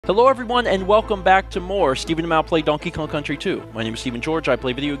Hello everyone and welcome back to more Stephen and Mal Play Donkey Kong Country 2. My name is Stephen George, I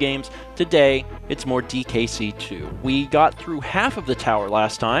play video games. Today, it's more DKC 2. We got through half of the tower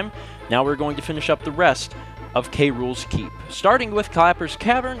last time. Now we're going to finish up the rest of K. Rool's Keep. Starting with Clapper's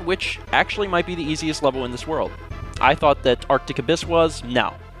Cavern, which actually might be the easiest level in this world. I thought that Arctic Abyss was.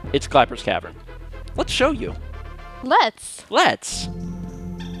 No, it's Clapper's Cavern. Let's show you. Let's.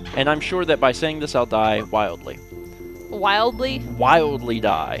 And I'm sure that by saying this, I'll die wildly. Wildly? Wildly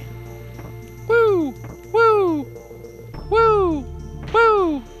die. Woo! Woo! Woo!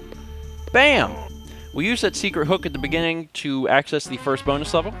 Woo! Bam! We use that secret hook at the beginning to access the first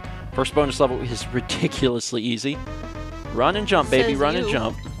bonus level. First bonus level is ridiculously easy. Run and jump, baby. Run and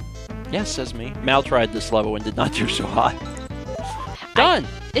jump. Yes, says me. Mal tried this level and did not do so hot. Done!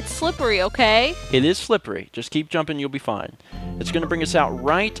 It's slippery, okay? It is slippery. Just keep jumping, you'll be fine. It's going to bring us out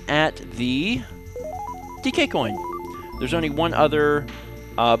right at the DK coin. There's only one other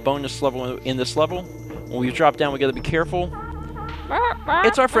bonus level in this level. When we drop down, we got to be careful.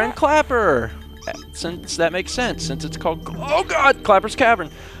 It's our friend Clapper. Since that makes sense, since it's called... Oh, God! Clapper's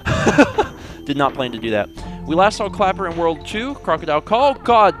Cavern. Did not plan to do that. We last saw Clapper in World 2. Crocodile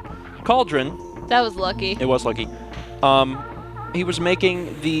Cauldron. That was lucky. It was lucky. He was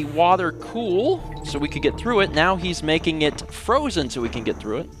making the water cool so we could get through it. Now he's making it frozen so we can get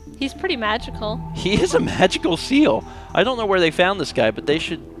through it. He's pretty magical. He is a magical seal. I don't know where they found this guy, but they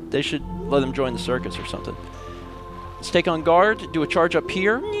should let him join the circus or something. Let's take on guard, do a charge up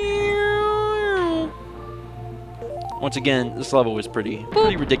here. Once again, this level was pretty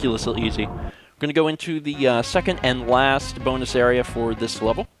ridiculously easy. We're going to go into the second and last bonus area for this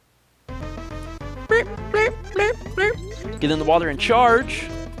level. Get in the water and charge.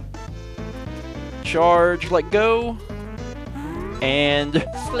 Charge, let go. And...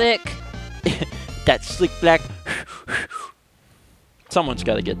 Slick. That slick black... Someone's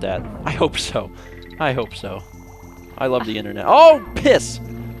got to get that. I hope so. I hope so. I love the internet. Oh, piss!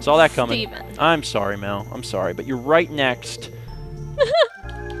 Saw that coming. Steven. I'm sorry, Mel. I'm sorry, but you're right next.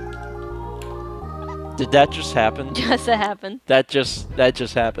 Did that just happen? Yes, it happened. That just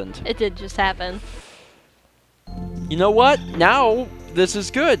happened. It did just happen. You know what? Now this is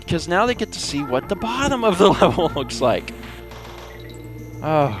good, because now they get to see what the bottom of the level looks like.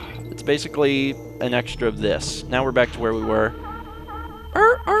 Oh, it's basically an extra of this. Now we're back to where we were.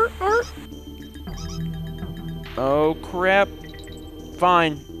 Oh, crap.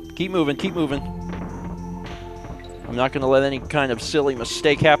 Fine. Keep moving, keep moving. I'm not going to let any kind of silly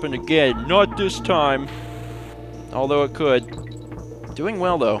mistake happen again. Not this time. Although it could. Doing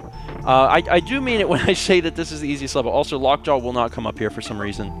well, though. I do mean it when I say that this is the easiest level. Also, Lockjaw will not come up here for some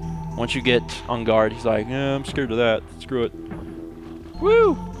reason. Once you get on guard, he's like, yeah, I'm scared of that. Screw it.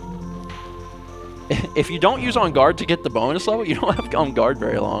 Woo! If you don't use on guard to get the bonus level, you don't have on guard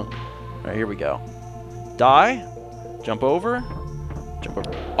very long. All right, here we go. Die. Jump over. Jump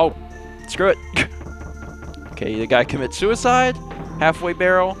over. Oh, screw it. Okay, the guy commits suicide. Halfway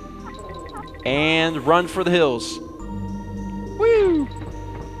barrel. And run for the hills. Woo!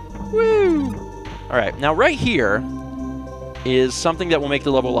 Woo! Alright, now right here is something that will make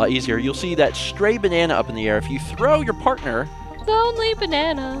the level a lot easier. You'll see that stray banana up in the air. If you throw your partner... Lonely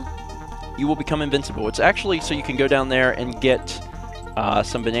banana. You will become invincible. It's actually so you can go down there and get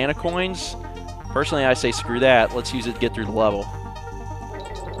some banana coins. Personally, I say screw that. Let's use it to get through the level.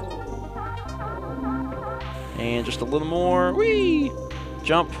 And just a little more. Whee!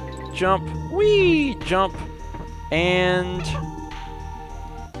 Jump, jump, whee! Jump. And...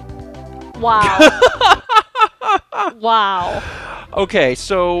 Wow. Wow. Okay,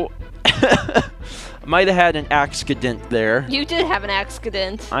 so... Might have had an accident there. You did have an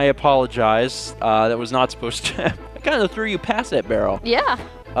accident. I apologize. That was not supposed to... I kind of threw you past that barrel. Yeah.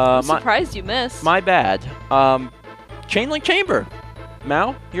 I'm surprised you missed. My bad. Chain link chamber.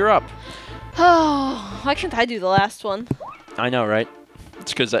 Mal, you're up. Oh, why can't I do the last one? I know, right?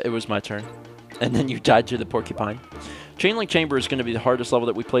 It's because it was my turn. And then you died to the porcupine. Chain link chamber is going to be the hardest level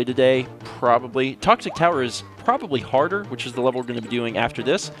that we play today. Probably. Toxic Tower is probably harder, which is the level we're going to be doing after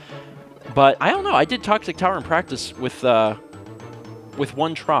this. But I don't know. I did Toxic Tower in practice with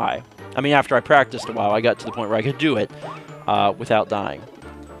one try. I mean, after I practiced a while, I got to the point where I could do it without dying.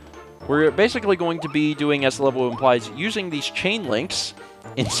 We're basically going to be doing, as the level implies, using these chain links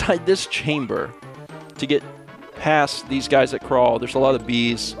inside this chamber to get past these guys that crawl. There's a lot of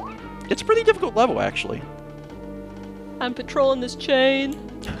bees. It's a pretty difficult level, actually. I'm patrolling this chain.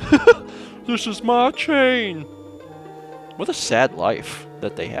 This is my chain. What a sad life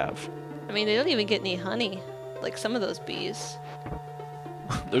that they have. I mean, they don't even get any honey, like some of those bees.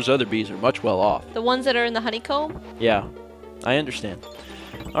 Those other bees are much well off. The ones that are in the honeycomb? Yeah, I understand.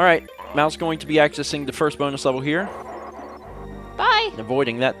 All right, Mal's going to be accessing the first bonus level here. Bye. And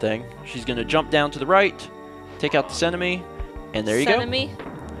avoiding that thing. She's going to jump down to the right, take out this enemy, and there you go.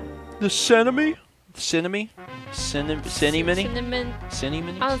 The Cinnamon? Cinnamon? Cinnamon? Cinnamon.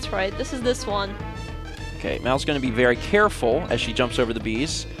 Cinnamon? Oh, that's right. This is this one. Okay, Mal's going to be very careful as she jumps over the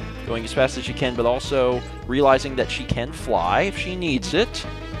bees, going as fast as she can, but also realizing that she can fly if she needs it.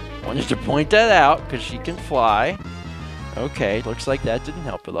 Wanted to point that out, because she can fly. Okay, looks like that didn't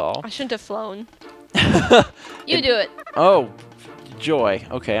help at all. I shouldn't have flown. You do it. Oh, joy.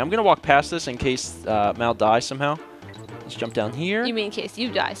 Okay, I'm going to walk past this in case Mal dies somehow. Let's jump down here. You mean in case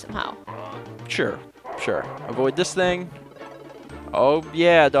you die somehow? Sure, sure. Avoid this thing. Oh,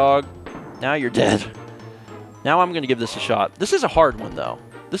 yeah, dog. Now you're dead. Now I'm going to give this a shot. This is a hard one, though.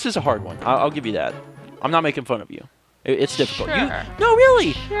 This is a hard one. I'll give you that. I'm not making fun of you. It's difficult. Sure. No,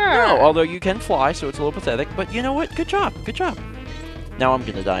 really. Sure. No, although you can fly, so it's a little pathetic. But you know what? Good job. Good job. Now I'm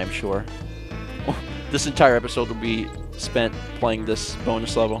going to die, I'm sure. This entire episode will be spent playing this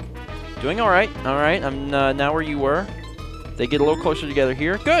bonus level. Doing all right. All right. I'm now where you were. They get a little closer together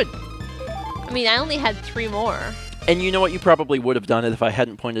here. Good. I mean, I only had 3 more. And you know what? You probably would have done it if I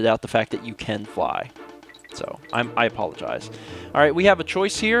hadn't pointed out the fact that you can fly. So I apologize. All right, we have a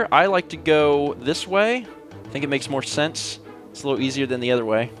choice here. I like to go this way. I think it makes more sense. It's a little easier than the other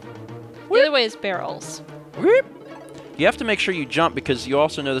way. The other way is barrels. Whoop. You have to make sure you jump because you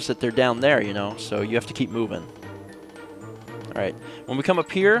also notice that they're down there, you know, so you have to keep moving. All right, when we come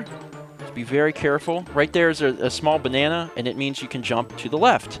up here, just be very careful. Right there is a small banana, and it means you can jump to the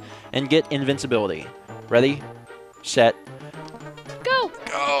left and get invincibility. Ready, set, go!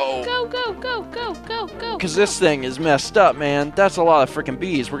 go! Go, go, go, go, go, go! Because this thing is messed up, man. That's a lot of freaking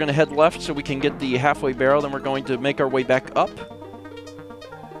bees. We're going to head left so we can get the halfway barrel, then we're going to make our way back up.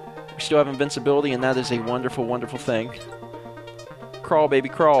 We still have invincibility, and that is a wonderful, wonderful thing. Crawl, baby,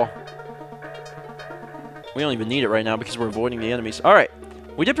 crawl. We don't even need it right now because we're avoiding the enemies. All right.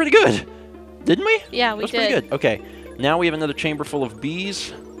 We did pretty good, didn't we? Yeah, we That's did. pretty good. Okay. Now we have another chamber full of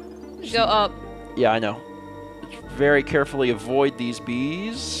bees. Go up. Yeah, I know. Very carefully avoid these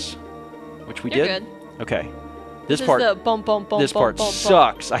bees, which we You're did. Good. Okay. This part, is the bump, bump, bump, this bump, part bump, bump.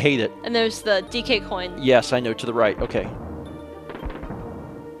 sucks. I hate it. And there's the DK coin. Yes, I know. To the right. Okay.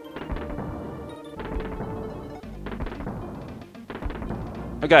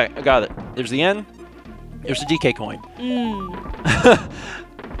 Okay, I got it. There's the N. There's the DK coin.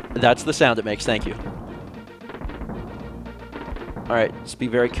 That's the sound it makes. Thank you. All right, let's be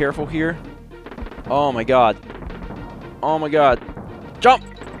very careful here. Oh my god. Oh my god. Jump!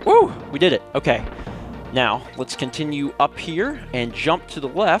 Woo! We did it. Okay. Now, let's continue up here and jump to the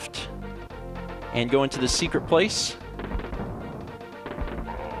left and go into the secret place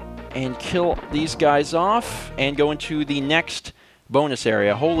and kill these guys off and go into the next bonus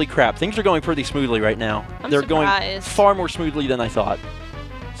area. Holy crap. Things are going pretty smoothly right now. They're going far more smoothly than I thought.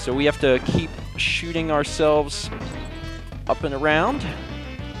 So we have to keep shooting ourselves up and around.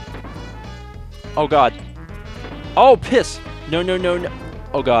 Oh, God. Oh, piss. No, no, no, no.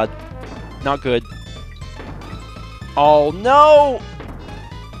 Oh, God. Not good. Oh, no.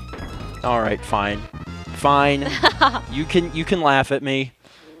 All right, fine. Fine. You can laugh at me.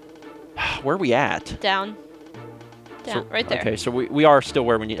 Where are we at? Down. Down, right there. Okay, so we are still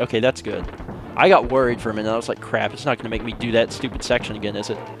where we need. Okay, that's good. I got worried for a minute. I was like, crap, it's not going to make me do that stupid section again, is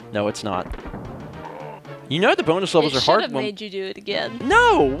it? No, it's not. You know the bonus levels are hard. It should have made you do it again.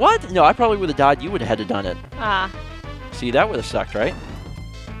 No, what? No, I probably would have died. You would have had to done it. Ah. See, that would have sucked, right?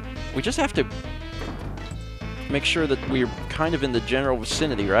 We just have to make sure that we're kind of in the general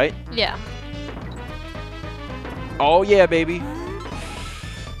vicinity, right? Yeah. Oh, yeah, baby.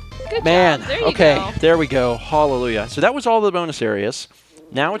 Good Man, job. There you okay, go. there we go. Hallelujah. So that was all the bonus areas.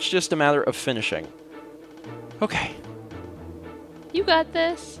 Now it's just a matter of finishing. Okay. You got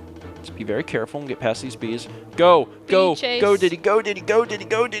this. Just be very careful and get past these bees. Go, go, chase. go, diddy, go, diddy, go, diddy,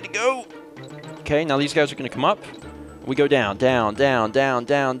 go, diddy, go. Okay, now these guys are going to come up. We go down, down, down, down,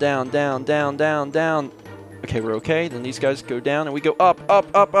 down, down, down, down, down, down. Okay, we're okay. Then these guys go down, and we go up, up,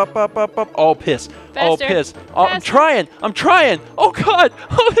 up, up, up, up, up. Oh, piss. Oh, Faster. piss. Oh, I'm trying. I'm trying. Oh, God.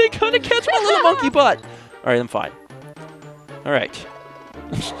 Oh, they're going to catch my little monkey butt. All right, I'm fine. All right.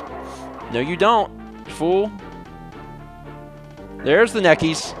 No, you don't, fool. There's the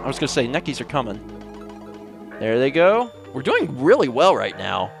neckies. I was going to say, neckies are coming. There they go. We're doing really well right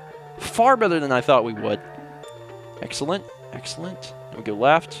now. Far better than I thought we would. Excellent. Excellent. We go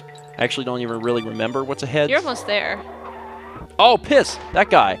left. I actually don't even really remember what's ahead. You're almost there. Oh, piss. That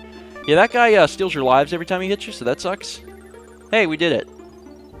guy. Yeah, that guy steals your lives every time he hits you, so that sucks. Hey, we did it.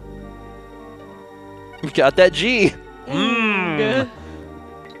 We got that G. Mm.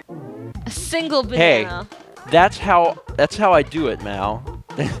 A single banana. That's how I do it, Mal.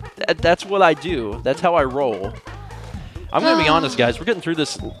 That's what I do. That's how I roll. I'm going to be honest, guys. We're getting through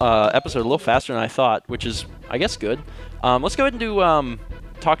this episode a little faster than I thought, which is, I guess, good. Let's go ahead and do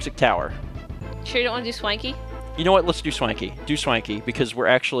Toxic Tower. Sure you don't want to do Swanky? You know what? Let's do Swanky. Do Swanky, because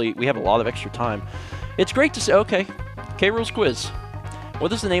we have a lot of extra time. It's great to say, okay, K-Rule's quiz.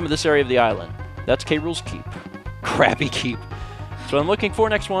 What is the name of this area of the island? That's K-Rule's Keep. Crappy Keep. So I'm looking for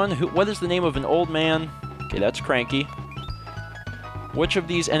next one. What is the name of an old man? Okay, that's Cranky. Which of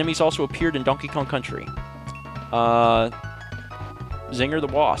these enemies also appeared in Donkey Kong Country? Zinger the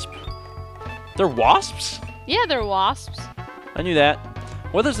Wasp. They're wasps? Yeah, they're wasps. I knew that.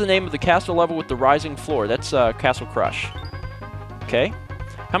 What is the name of the castle level with the rising floor? That's Castle Crush. Okay.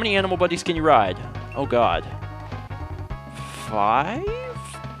 How many animal buddies can you ride? Oh, God. 5?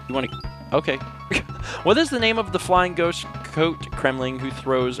 You want to... Okay. What is the name of the flying ghost coat Kremling who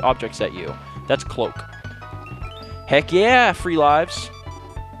throws objects at you? That's Cloak. Heck yeah, free lives.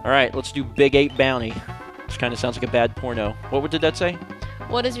 All right, let's do Big 8 Bounty. This kind of sounds like a bad porno. What did that say?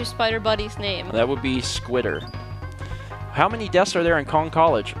 What is your spider buddy's name? That would be Squitter. How many desks are there in Kong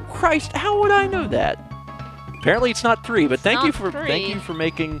College? Christ, how would I know that? Apparently it's not 3, but thank you for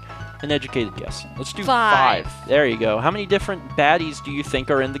making an educated guess. Let's do 5. There you go. How many different baddies do you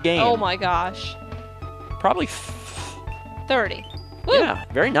think are in the game? Oh my gosh. Probably 30. Woo. Yeah,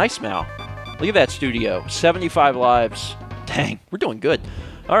 very nice, Mal. Look at that studio. 75 lives. Dang, we're doing good.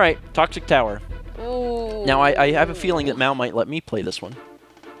 All right, Toxic Tower. Ooh. Now, I have a feeling that Mal might let me play this one.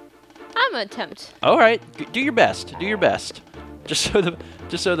 I'm gonna attempt. All right, do your best. Do your best. Just so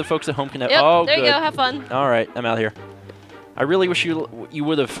the folks at home can have. Yep, oh, there good. you go. Have fun. All right, I'm out here. I really wish you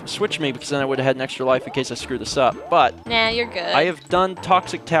would have switched me, because then I would have had an extra life in case I screwed this up. But nah, you're good. I have done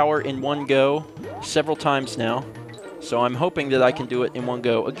Toxic Tower in one go several times now, so I'm hoping that I can do it in one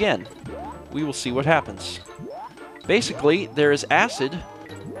go again. We will see what happens. Basically, there is acid,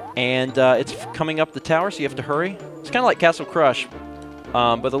 and it's coming up the tower, so you have to hurry. It's kind of like Castle Crush,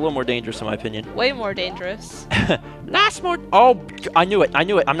 but a little more dangerous in my opinion. Way more dangerous. Oh, I knew it. I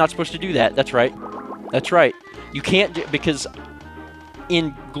knew it. I'm not supposed to do that. That's right. That's right. You can't because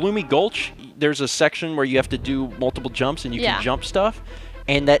in Gloomy Gulch, there's a section where you have to do multiple jumps and you can jump stuff,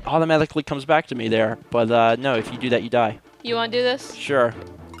 and that automatically comes back to me there. But no, if you do that, you die. You want to do this? Sure.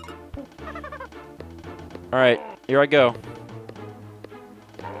 All right, here I go.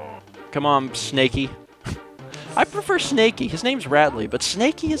 Come on, Snakey. I prefer Snakey. His name's Rattly, but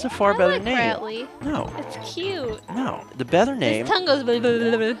Snakey is a far better name. Rattly. No. It's cute. No, the better name. His tongue goes blah, blah,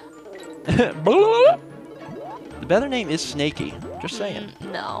 blah, blah. The better name is Snakey. Just saying.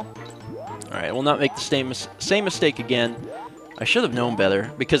 No. All right, we'll not make the same mistake again. I should have known better,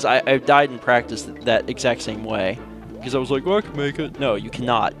 because I died in practice that exact same way. Because I was like, well, I can make it. No, you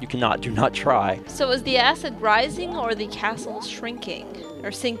cannot. You cannot. Do not try. So is the acid rising or the castle shrinking?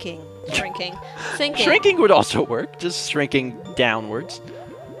 Or sinking? Shrinking. Sinking. Shrinking would also work. Just shrinking downwards.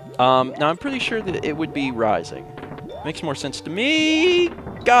 Now, I'm pretty sure that it would be rising. Makes more sense to me.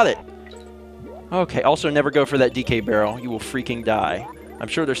 Got it. Okay, also never go for that DK barrel. You will freaking die. I'm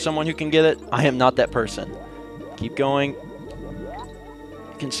sure there's someone who can get it. I am not that person. Keep going.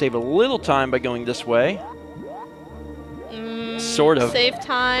 You can save a little time by going this way. Sort of. Save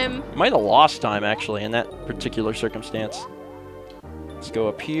time. Might have lost time, actually, in that particular circumstance. Let's go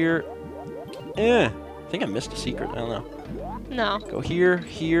up here. I think I missed a secret. I don't know. No. Go here,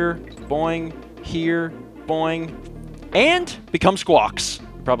 here, boing, here, boing, and become Squawks.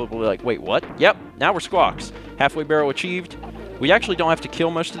 Probably like, wait, what? Yep, now we're Squawks. Halfway barrel achieved. We actually don't have to kill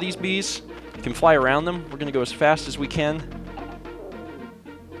most of these bees. We can fly around them. We're going to go as fast as we can.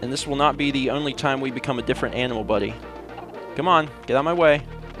 And this will not be the only time we become a different animal buddy. Come on, get out of my way.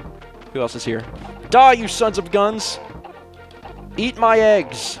 Who else is here? Die, you sons of guns! Eat my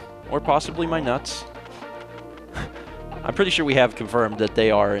eggs! Or possibly my nuts. I'm pretty sure we have confirmed that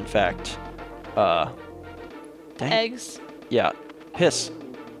they are, in fact, dang. Eggs. Yeah. Piss.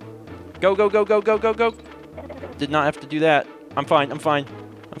 Go, go, go, go, go, go, go. Did not have to do that. I'm fine, I'm fine.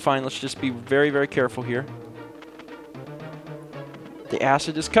 I'm fine. Let's just be very, very careful here. The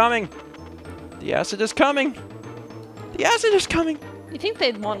acid is coming. The acid is coming. The acid is coming. You think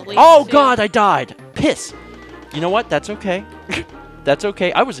they'd want to leave? Oh, God, I died. Piss. You know what? That's okay. That's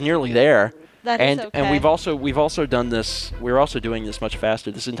okay. I was nearly there. That is okay. And we've also done this. We're also doing this much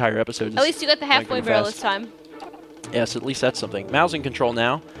faster. This entire episode is at least you got the halfway barrel this time. Yes, at least that's something. Mal's in control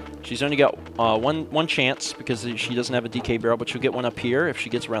now. She's only got one chance because she doesn't have a DK barrel, but she'll get one up here if she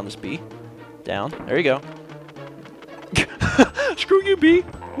gets around this bee. Down. There you go. Screw you, bee.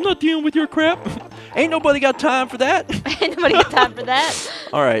 I'm not dealing with your crap. Ain't nobody got time for that. Ain't nobody got time for that.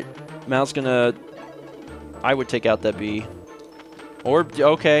 All right. Mal's gonna... I would take out that bee. Or,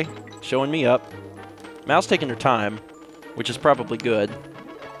 okay, showing me up. Mal's taking her time, which is probably good.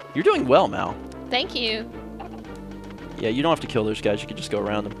 You're doing well, Mal. Thank you. Yeah, you don't have to kill those guys. You can just go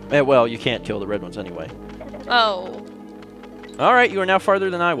around them. Well, you can't kill the red ones anyway. Oh. All right, you are now farther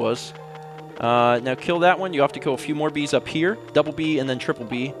than I was. Now kill that one. You have to kill a few more bees up here. Double bee and then triple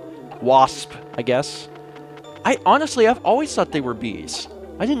bee. Wasp, I guess. Honestly, I've always thought they were bees.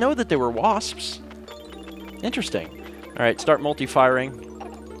 I didn't know that they were wasps. Interesting. All right, start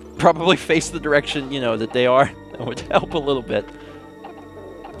multi-firing. Probably face the direction, you know, that they are. That would help a little bit.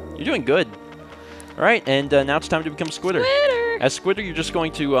 You're doing good. All right, and now it's time to become Squitter. Squitter! As Squitter, you're just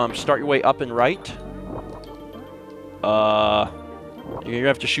going to start your way up and right. You're going to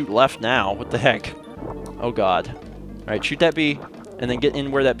have to shoot left now. What the heck? Oh, God. All right, shoot that bee, and then get in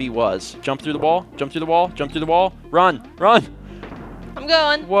where that bee was. Jump through the wall, jump through the wall, jump through the wall. Run, run! I'm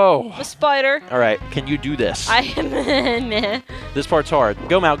going. Whoa. The spider. All right, can you do this? I am. This part's hard.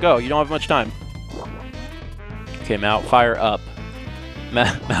 Go, Mal, go. You don't have much time. Okay, Mal, fire up.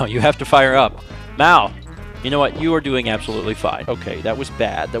 Mal, you have to fire up. Mal, you know what? You are doing absolutely fine. Okay, that was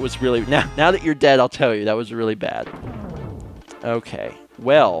bad. That was really... Now that you're dead, I'll tell you, that was really bad. Okay,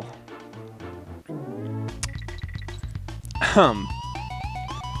 well...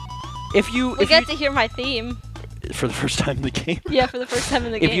 If you get to hear my theme. For the first time in the game? Yeah, for the first time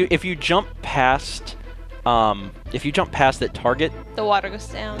in the game. If you jump past... if you jump past that target... The water goes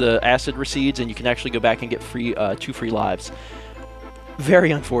down. The acid recedes, and you can actually go back and get free 2 free lives.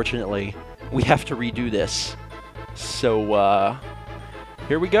 Very unfortunately, we have to redo this. So,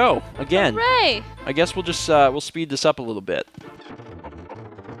 here we go. Again. Hooray! I guess we'll just, we'll speed this up a little bit.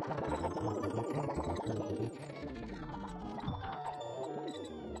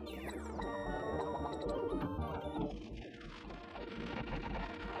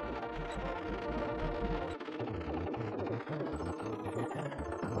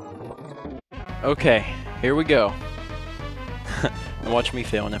 Okay, here we go. And watch me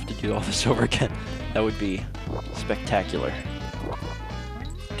fail and have to do all this over again. That would be spectacular.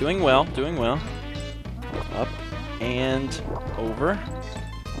 Doing well, doing well. Up and over.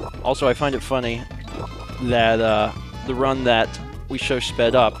 Also, I find it funny that the run that we show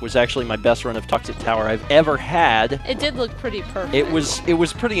sped up was actually my best run of Toxic Tower I've ever had. It did look pretty perfect. It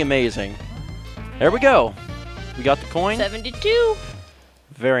was pretty amazing. There we go. We got the coin. 72.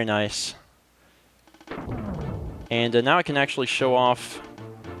 Very nice. And now I can actually show off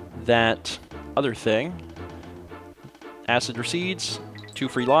that other thing. Acid recedes, 2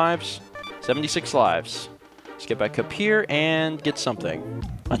 free lives, 76 lives. Let's get back up here and get something.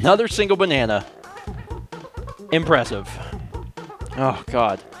 Another single banana. Impressive. Oh,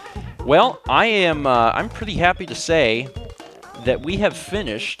 God. Well, I'm pretty happy to say that we have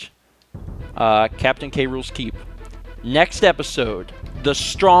finished Captain K. Rool's Keep. Next episode, the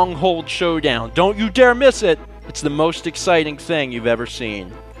Stronghold Showdown. Don't you dare miss it! It's the most exciting thing you've ever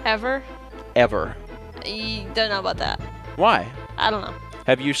seen. Ever? Ever. You don't know about that. Why? I don't know.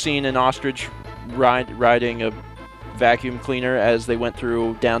 Have you seen an ostrich riding a vacuum cleaner as they went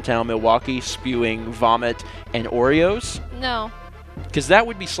through downtown Milwaukee spewing vomit and Oreos? No. Because that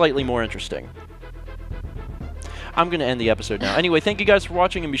would be slightly more interesting. I'm going to end the episode now. Anyway, thank you guys for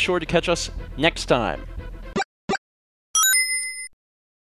watching, and be sure to catch us next time.